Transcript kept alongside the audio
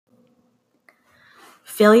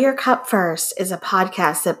Fill Your Cup First is a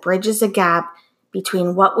podcast that bridges a gap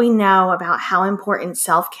between what we know about how important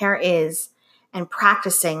self-care is and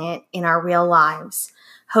practicing it in our real lives.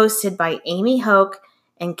 Hosted by Amy Hoke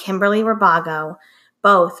and Kimberly Rabago,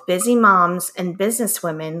 both busy moms and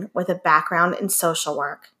businesswomen with a background in social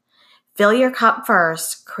work. Fill Your Cup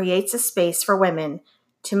First creates a space for women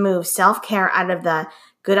to move self-care out of the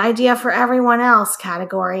good idea for everyone else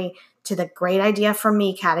category to the great idea for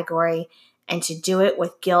me category, and to do it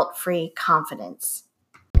with guilt-free confidence.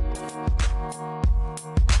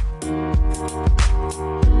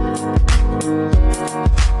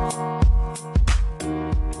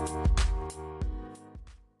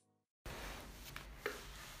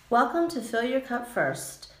 Welcome to Fill Your Cup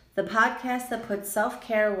First, the podcast that puts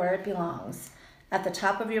self-care where it belongs, at the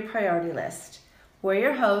top of your priority list. We're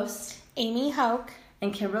your hosts, Amy Hoke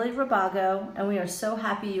and Kimberly Rabago, and we are so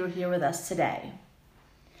happy you're here with us today.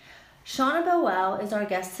 Shauna Bowell is our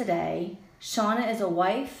guest today. Shauna is a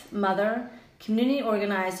wife, mother, community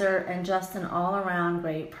organizer, and just an all-around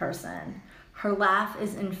great person. Her laugh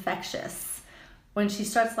is infectious. When she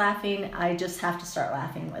starts laughing, I just have to start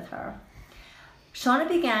laughing with her. Shauna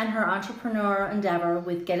began her entrepreneur endeavor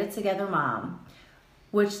with Get It Together Mom,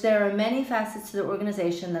 which there are many facets to the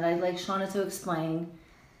organization that I'd like Shauna to explain.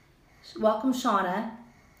 Welcome, Shauna.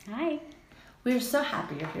 Hi. We are so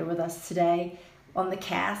happy you're here with us today on the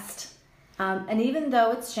cast. And even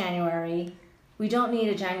though it's January, we don't need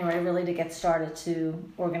a January really to get started to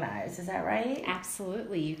organize. Is that right?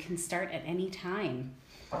 Absolutely. You can start at any time.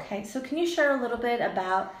 Okay, so can you share a little bit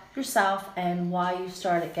about yourself and why you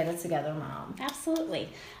started Get It Together Mom? Absolutely.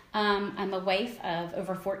 I'm a wife of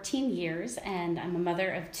over 14 years, and I'm a mother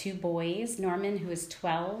of two boys, Norman, who is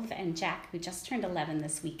 12, and Jack, who just turned 11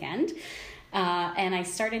 this weekend. And I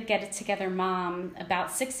started Get It Together Mom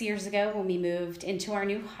about 6 years ago when we moved into our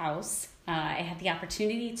new house. I had the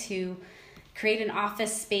opportunity to create an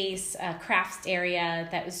office space, a crafts area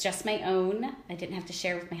that was just my own. I didn't have to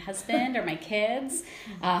share with my husband or my kids.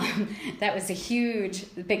 That was a huge,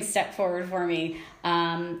 big step forward for me.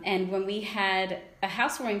 And when we had a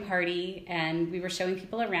housewarming party and we were showing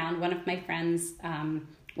people around, one of my friends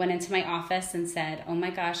went into my office and said, "Oh my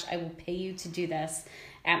gosh, I will pay you to do this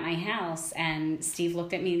at my house." And Steve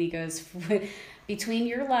looked at me and he goes, "Between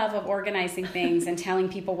your love of organizing things and telling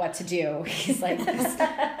people what to do," he's like,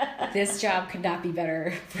 this job could not be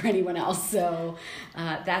better for anyone else. So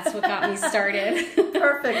that's what got me started.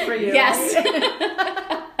 Perfect for you. Yes.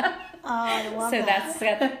 I love so that.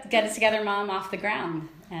 That's Get It Together Mom off the ground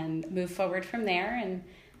and move forward from there. And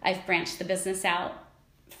I've branched the business out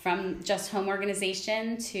from just home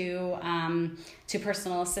organization to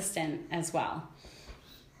personal assistant as well.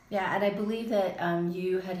 Yeah, and I believe that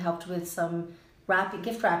you had helped with some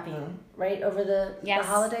gift wrapping, right, over the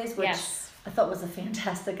holidays, which I thought was a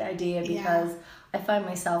fantastic idea because I find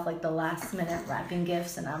myself like the last minute wrapping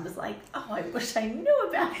gifts, and I was like, oh, I wish I knew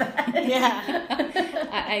about that. Yeah.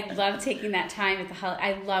 I love taking that time at the holiday.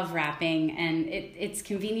 I love wrapping, and it's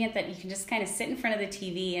convenient that you can just kind of sit in front of the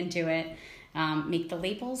TV and do it, make the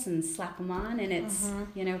labels and slap them on, and it's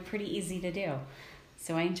pretty easy to do.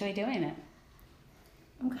 So I enjoy doing it.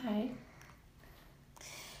 Okay.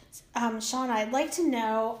 Shauna, I'd like to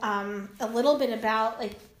know a little bit about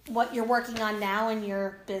like what you're working on now in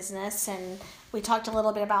your business, and we talked a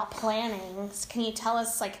little bit about planning. Can you tell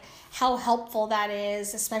us like how helpful that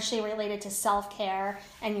is, especially related to self-care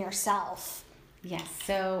and yourself? Yes,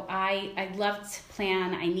 so I love to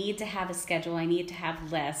plan. I need to have a schedule. I need to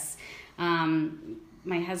have lists.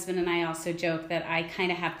 My husband and I also joke that I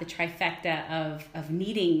kind of have the trifecta of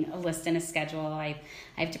needing a list and a schedule. I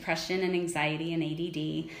have depression and anxiety and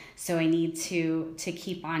ADD, so I need to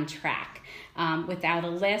keep on track. Without a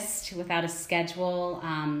list, without a schedule,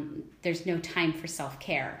 there's no time for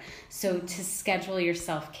self-care. So to schedule your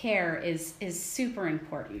self-care is super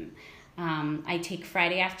important. I take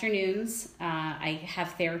Friday afternoons. I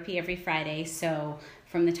have therapy every Friday, so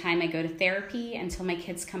from the time I go to therapy until my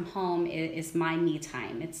kids come home is my me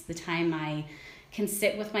time. It's the time I can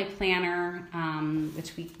sit with my planner,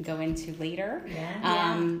 which we can go into later.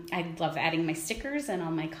 I love adding my stickers and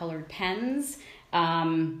all my colored pens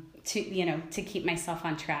to keep myself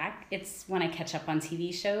on track. It's when I catch up on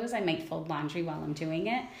TV shows. I might fold laundry while I'm doing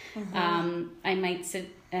it. I might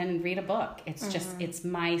sit and read a book. It's just, it's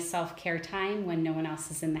my self-care time when no one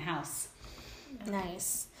else is in the house.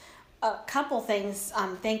 Nice. A couple things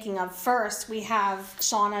I'm thinking of. First, we have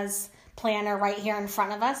Shauna's planner right here in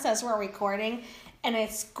front of us as we're recording, and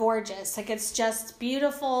it's gorgeous. Like, it's just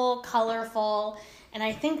beautiful, colorful, and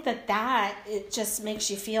I think that it just makes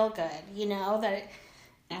you feel good, that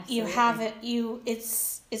Absolutely. you have it.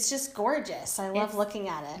 It's just gorgeous. I love looking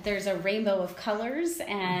at it. There's a rainbow of colors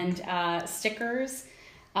and stickers.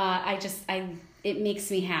 It makes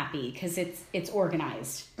me happy because it's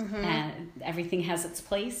organized and everything has its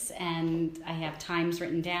place, and I have times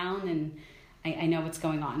written down, and I know what's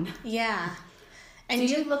going on. Yeah. And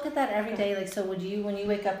do you look at that every day? Like, so would you, when you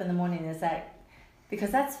wake up in the morning, is that, because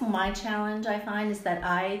that's my challenge, I find, is that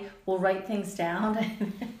I will write things down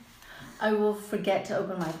and I will forget to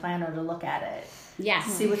open my planner to look at it. Yes.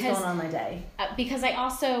 See what's going on in my day. Because I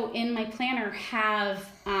also, in my planner, have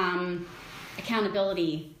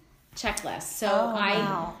accountability checklists. So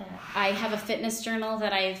I have a fitness journal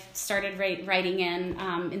that I've started writing in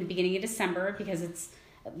the beginning of December, because it's,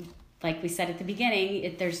 like we said at the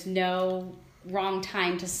beginning, there's no wrong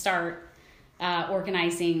time to start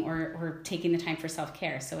organizing or taking the time for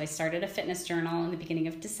self-care. So I started a fitness journal in the beginning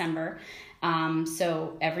of December.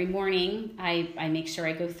 So every morning I make sure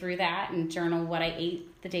I go through that and journal what I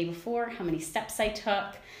ate the day before, how many steps I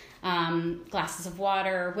took, glasses of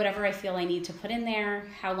water, whatever I feel I need to put in there,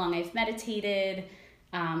 how long I've meditated,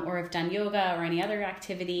 or have done yoga or any other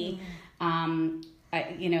activity.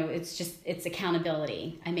 It's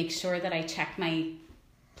accountability. I make sure that I check my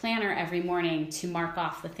planner every morning to mark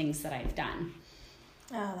off the things that I've done.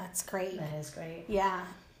 Oh, that's great. That is great. Yeah.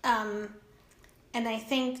 And I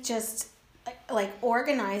think just like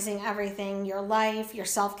organizing everything, your life, your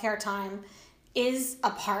self-care time is a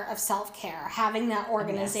part of self-care. Having that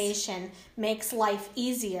organization makes life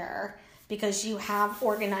easier because you have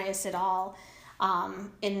organized it all.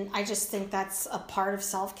 And I just think that's a part of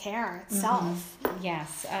self-care itself.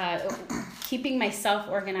 Yes. Keeping myself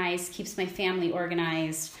organized keeps my family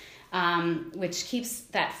organized, which keeps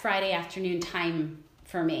that Friday afternoon time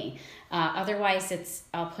for me. Otherwise,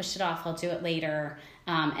 I'll push it off. I'll do it later.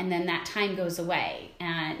 And then that time goes away.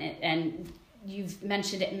 And you've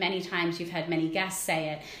mentioned it many times. You've had many guests say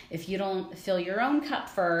it. If you don't fill your own cup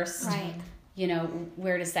first, right,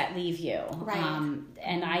 where does that leave you? Right.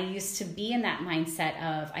 And I used to be in that mindset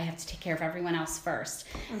of I have to take care of everyone else first.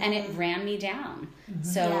 And it ran me down.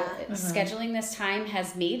 So scheduling this time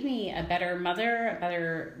has made me a better mother, a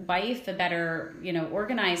better wife, a better,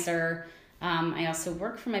 organizer. I also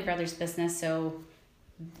work for my brother's business. So,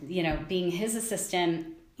 being his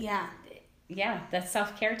assistant. Yeah, that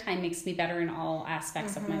self-care time makes me better in all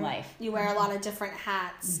aspects of my life. You wear a lot of different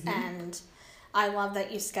hats, and I love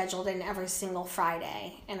that you scheduled in every single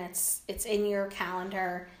Friday, and it's in your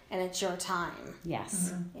calendar, and it's your time.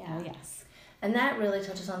 Yes. Yeah. Oh, yes. And that really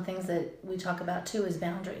touches on things that we talk about too, is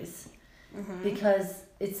boundaries. Because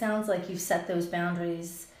it sounds like you've set those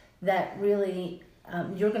boundaries that really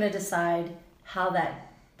you're going to decide how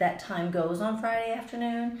that time goes on Friday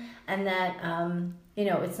afternoon, and that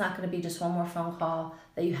it's not going to be just one more phone call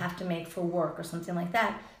that you have to make for work or something like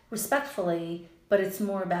that, respectfully, but it's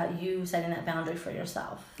more about you setting that boundary for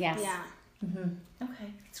yourself. Yes. Yeah.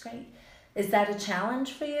 Okay, that's great. Is that a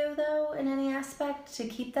challenge for you, though, in any aspect, to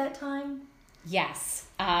keep that time? Yes.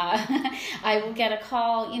 I will get a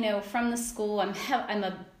call, from the school. I'm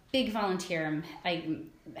a big volunteer. I'm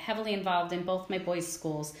heavily involved in both my boys'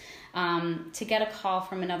 schools. To get a call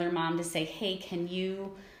from another mom to say, hey, can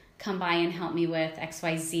you come by and help me with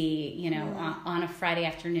XYZ, on a Friday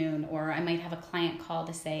afternoon? Or I might have a client call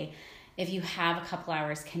to say, if you have a couple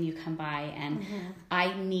hours, can you come by? And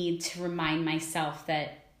I need to remind myself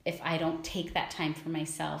that if I don't take that time for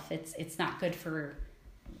myself, it's not good for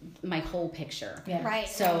my whole picture. Yeah. Right.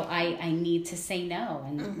 So I need to say no.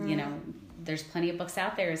 And, there's plenty of books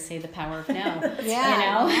out there that say the power of no.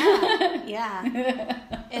 Yeah.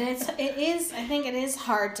 And I think it is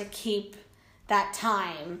hard to keep that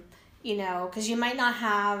time, because you might not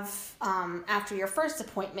have, after your first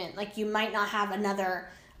appointment, like you might not have another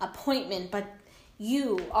appointment, but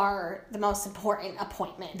you are the most important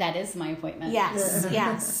appointment. That is my appointment. Yes.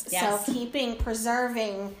 Yes. So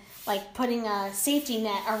preserving, like putting a safety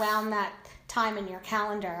net around that time in your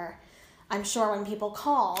calendar. I'm sure when people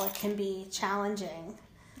call, it can be challenging.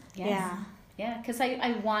 Yes. Yeah, because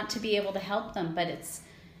I want to be able to help them, but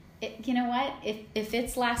you know what? If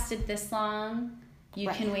it's lasted this long, you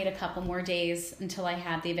can wait a couple more days until I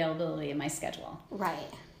have the availability in my schedule. Right.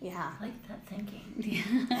 Yeah. I like that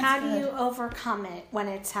thinking. How do you overcome it when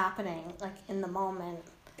it's happening, like in the moment?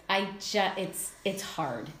 It's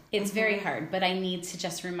hard. It's very hard, but I need to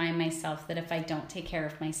just remind myself that if I don't take care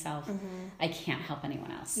of myself, I can't help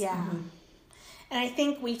anyone else. Yeah. And I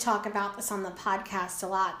think we talk about this on the podcast a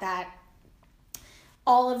lot, that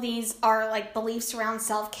all of these are like beliefs around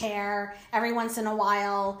self-care. Every once in a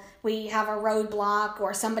while, we have a roadblock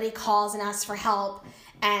or somebody calls and asks for help,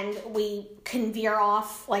 and we can veer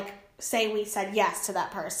off like say we said yes to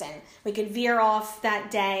that person. We could veer off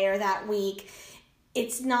that day or that week.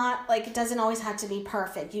 It's not like, it doesn't always have to be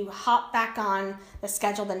perfect. You hop back on the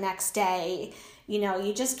schedule the next day.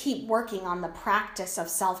 You just keep working on the practice of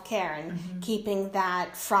self-care and keeping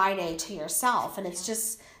that Friday to yourself. And it's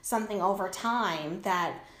just something over time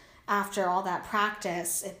that after all that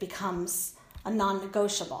practice, it becomes a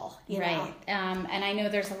non-negotiable, right. And I know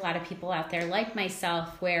there's a lot of people out there like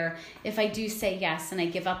myself where if I do say yes and I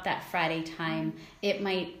give up that Friday time, it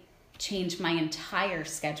might change my entire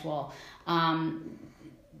schedule.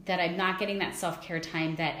 That I'm not getting that self-care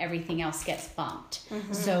time, that everything else gets bumped.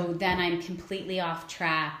 So then I'm completely off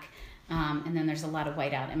track. And then there's a lot of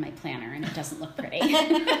whiteout in my planner and it doesn't look pretty.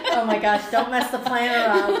 Oh my gosh, don't mess the planner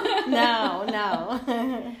up.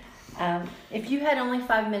 No. If you had only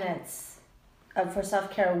 5 minutes for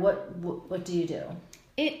self-care, what do you do?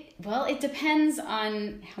 It depends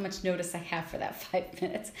on how much notice I have for that 5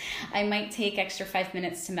 minutes. I might take extra 5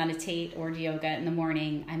 minutes to meditate or yoga in the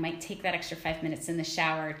morning. I might take that extra 5 minutes in the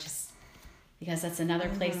shower just because that's another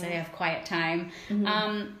place I have quiet time.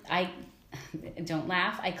 I don't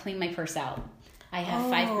laugh. I clean my purse out. I have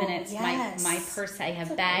 5 minutes. Yes. My purse, I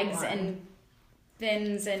have bags and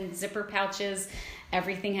bins and zipper pouches.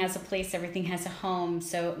 Everything has a place, everything has a home.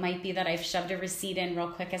 So it might be that I've shoved a receipt in real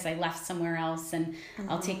quick as I left somewhere else, and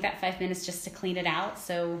I'll take that 5 minutes just to clean it out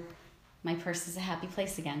so my purse is a happy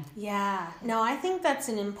place again. Yeah. No, I think that's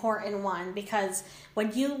an important one because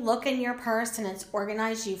when you look in your purse and it's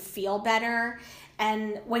organized, you feel better.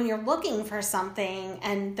 And when you're looking for something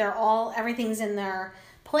and everything's in their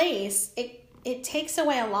place, it takes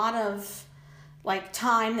away a lot of like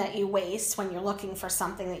time that you waste when you're looking for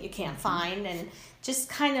something that you can't find, and just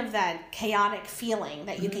kind of that chaotic feeling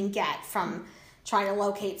that you can get from trying to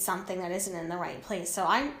locate something that isn't in the right place. So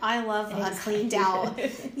I love a cleaned out.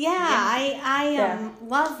 I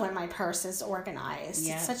love when my purse is organized.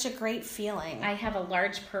 Yeah. It's such a great feeling. I have a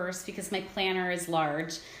large purse because my planner is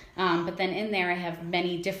large, but then in there I have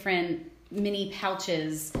many different mini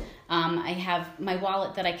pouches. I have my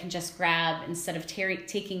wallet that I can just grab instead of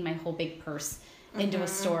taking my whole big purse into a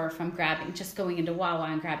store from just going into Wawa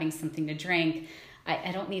and grabbing something to drink.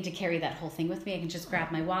 I don't need to carry that whole thing with me. I can just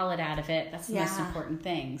grab my wallet out of it. That's the most important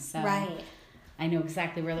thing. So I know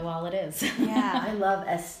exactly where the wallet is. Yeah. I love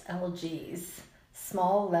SLGs,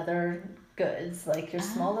 small leather goods, like your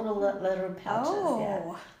small little leather pouches.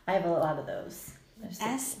 Yeah. I have a lot of those.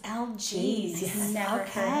 SLGs. Yes. Never heard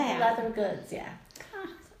of that. Leather goods, yeah.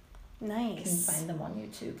 Nice. You can find them on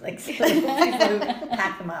YouTube, like people who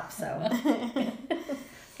pack them up. So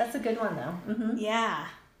that's a good one, though. Yeah.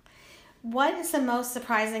 What is the most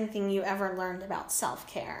surprising thing you ever learned about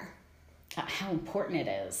self-care? How important it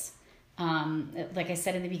is. Like I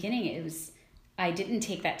said in the beginning, I didn't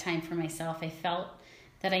take that time for myself. I felt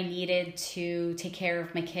that I needed to take care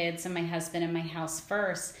of my kids and my husband and my house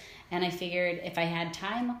first. And I figured if I had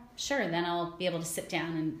time, sure, then I'll be able to sit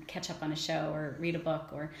down and catch up on a show or read a book,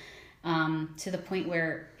 or to the point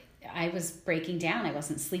where I was breaking down. I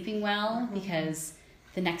wasn't sleeping well because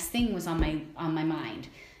the next thing was on my mind.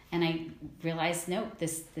 And I realized, nope,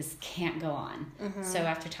 this can't go on. So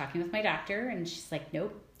after talking with my doctor, and she's like,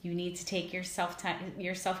 nope, you need to take your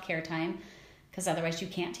self-care time, because otherwise you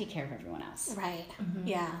can't take care of everyone else. Right.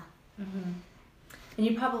 Yeah. And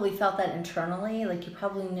you probably felt that internally, like you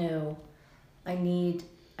probably knew, I need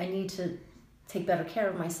to take better care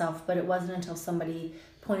of myself, but it wasn't until somebody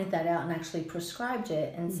pointed that out and actually prescribed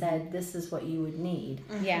it and said, this is what you would need.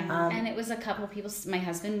 Yeah, and it was a couple of people. My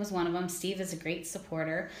husband was one of them. Steve is a great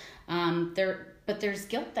supporter. But there's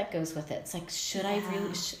guilt that goes with it. It's like, should I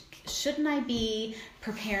really? Shouldn't I be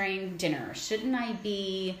preparing dinner? Shouldn't I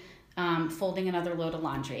be folding another load of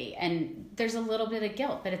laundry? And there's a little bit of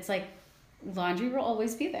guilt, but it's like, laundry will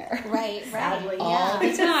always be there. Right. Sadly, all the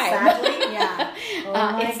time. Sadly, Yeah.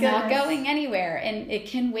 It's not going anywhere, and it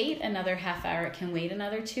can wait another half hour. It can wait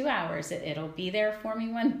another 2 hours. It'll be there for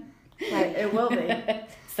me when. Right, it will be.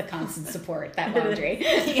 It's the constant support, that laundry.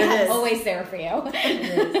 Yes. Always there for you.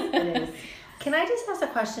 It is. Can I just ask a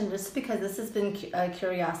question, just because this has been a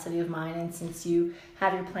curiosity of mine, and since you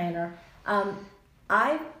have your planner,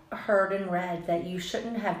 I've heard and read that you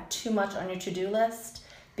shouldn't have too much on your to-do list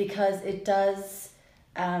because it does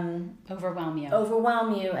Overwhelm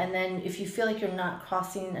you. And then if you feel like you're not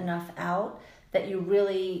crossing enough out, that you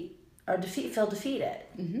really feel defeated.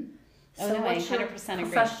 So I what's your 100% agree.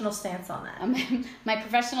 professional stance on that? My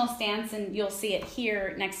professional stance, and you'll see it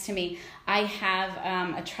here next to me, I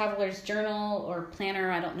have a traveler's journal or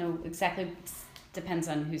planner. I don't know exactly, depends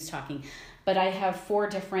on who's talking, but I have 4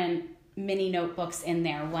 different mini notebooks in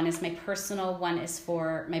there. One is my personal, one is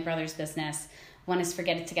for my brother's business, One is for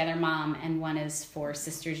Get It Together Mom, and one is for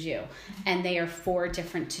Sisters U. And they are 4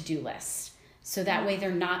 different to-do lists. So that way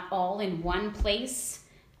they're not all in one place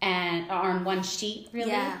and on one sheet,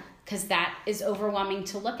 really, because that is overwhelming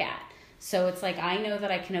to look at. So it's like, I know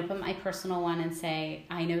that I can open my personal one and say,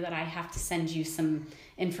 I know that I have to send you some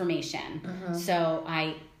information. So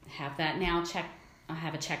I have that now I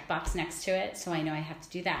have a checkbox next to it, so I know I have to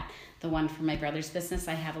do that. The one for my brother's business,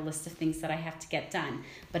 I have a list of things that I have to get done.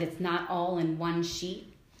 But it's not all in one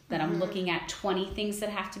sheet that I'm looking at 20 things that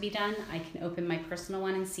have to be done. I can open my personal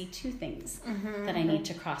one and see 2 things that I need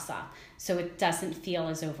to cross off. So it doesn't feel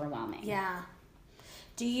as overwhelming. Yeah.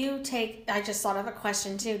 Do you take, I just thought of a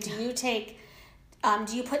question too. Do you take,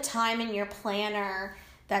 do you put time in your planner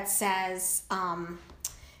that says,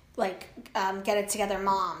 Get It Together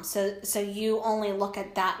Mom? So you only look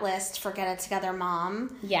at that list for Get It Together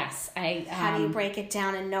Mom? Yes. How do you break it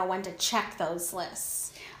down and know when to check those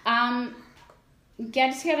lists?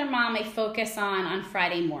 Get It Together Mom, I focus on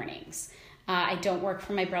Friday mornings. I don't work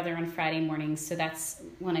for my brother on Friday mornings, so that's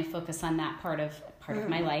when I focus on that part of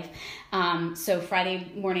my life. So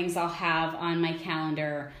Friday mornings I'll have on my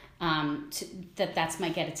calendar that's my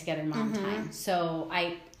Get It Together Mom time. So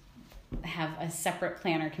I have a separate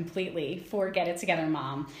planner completely for Get It Together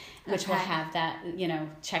Mom, which will have that,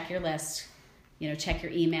 check your list, check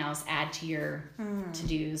your emails, add to your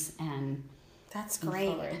to-dos, and that's great.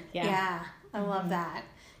 Forward. Yeah, I love that.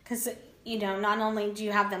 Because, not only do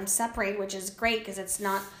you have them separate, which is great because it's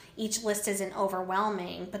not, each list isn't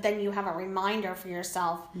overwhelming, but then you have a reminder for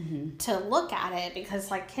yourself to look at it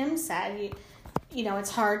because like Kim said,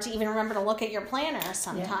 it's hard to even remember to look at your planner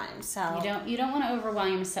sometimes. So you don't want to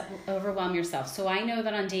overwhelm yourself. So I know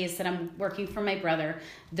that on days that I'm working for my brother,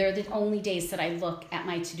 they're the only days that I look at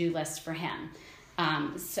my to-do list for him.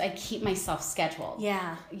 So I keep myself scheduled.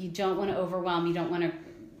 Yeah. You don't want to overwhelm. You don't want to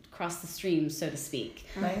cross the stream, so to speak.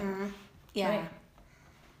 Right. Yeah. Right.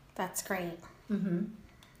 That's great. Do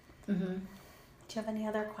you have any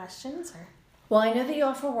other questions? Or? Well, I know that you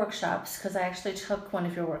offer workshops because I actually took one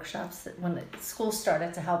of your workshops when the school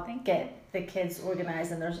started to help get the kids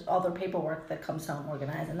organized, and there's all their paperwork that comes home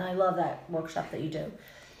organized, and I love that workshop that you do.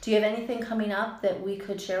 Do you have anything coming up that we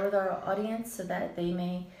could share with our audience so that they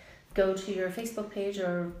may go to your Facebook page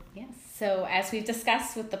or... Yes. So as we've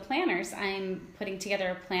discussed with the planners, I'm putting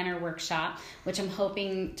together a planner workshop, which I'm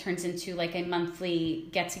hoping turns into like a monthly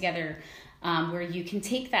get-together where you can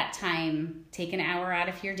take that time, take an hour out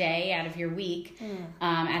of your day, out of your week,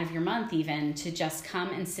 out of your month even, to just come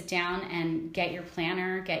and sit down and get your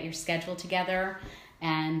planner, get your schedule together.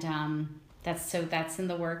 And that's in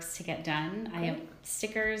the works to get done. Great. I have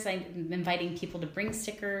stickers. I'm inviting people to bring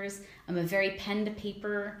stickers. I'm a very pen to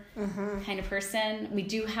paper kind of person. We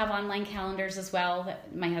do have online calendars as well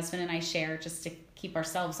that my husband and I share just to keep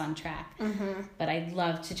ourselves on track. But I'd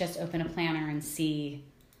love to just open a planner and see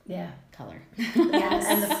color. Yes.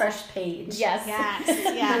 And the fresh page. Yes.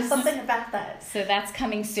 There's something about that. So that's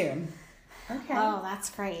coming soon. Okay. Oh, that's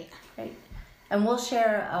great. Great. And we'll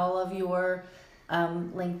share all of your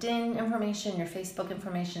LinkedIn information, your Facebook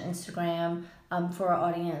information, Instagram for our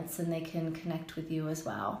audience, and they can connect with you as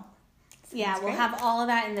well. Yeah, we'll have all of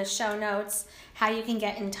that in the show notes, how you can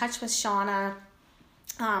get in touch with Shauna,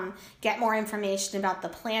 get more information about the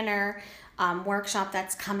planner workshop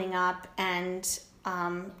that's coming up, and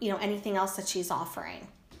anything else that she's offering.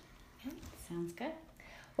 Okay, sounds good.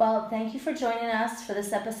 Well, thank you for joining us for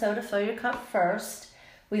this episode of Fill Your Cup First.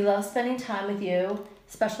 We love spending time with you.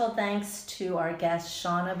 Special thanks to our guest,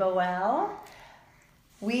 Shauna Boel.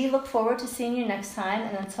 We look forward to seeing you next time,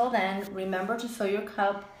 and until then, remember to fill your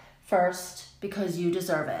cup first because you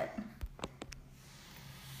deserve it.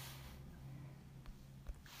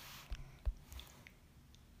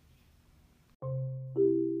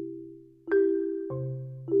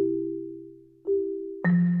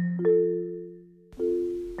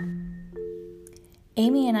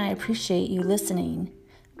 Amy and I appreciate you listening.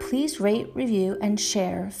 Please rate, review, and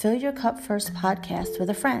share Fill Your Cup First podcast with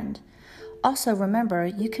a friend. Also, remember,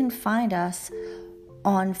 you can find us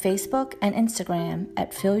on Facebook and Instagram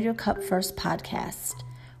at Fill Your Cup First Podcast.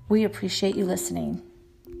 We appreciate you listening.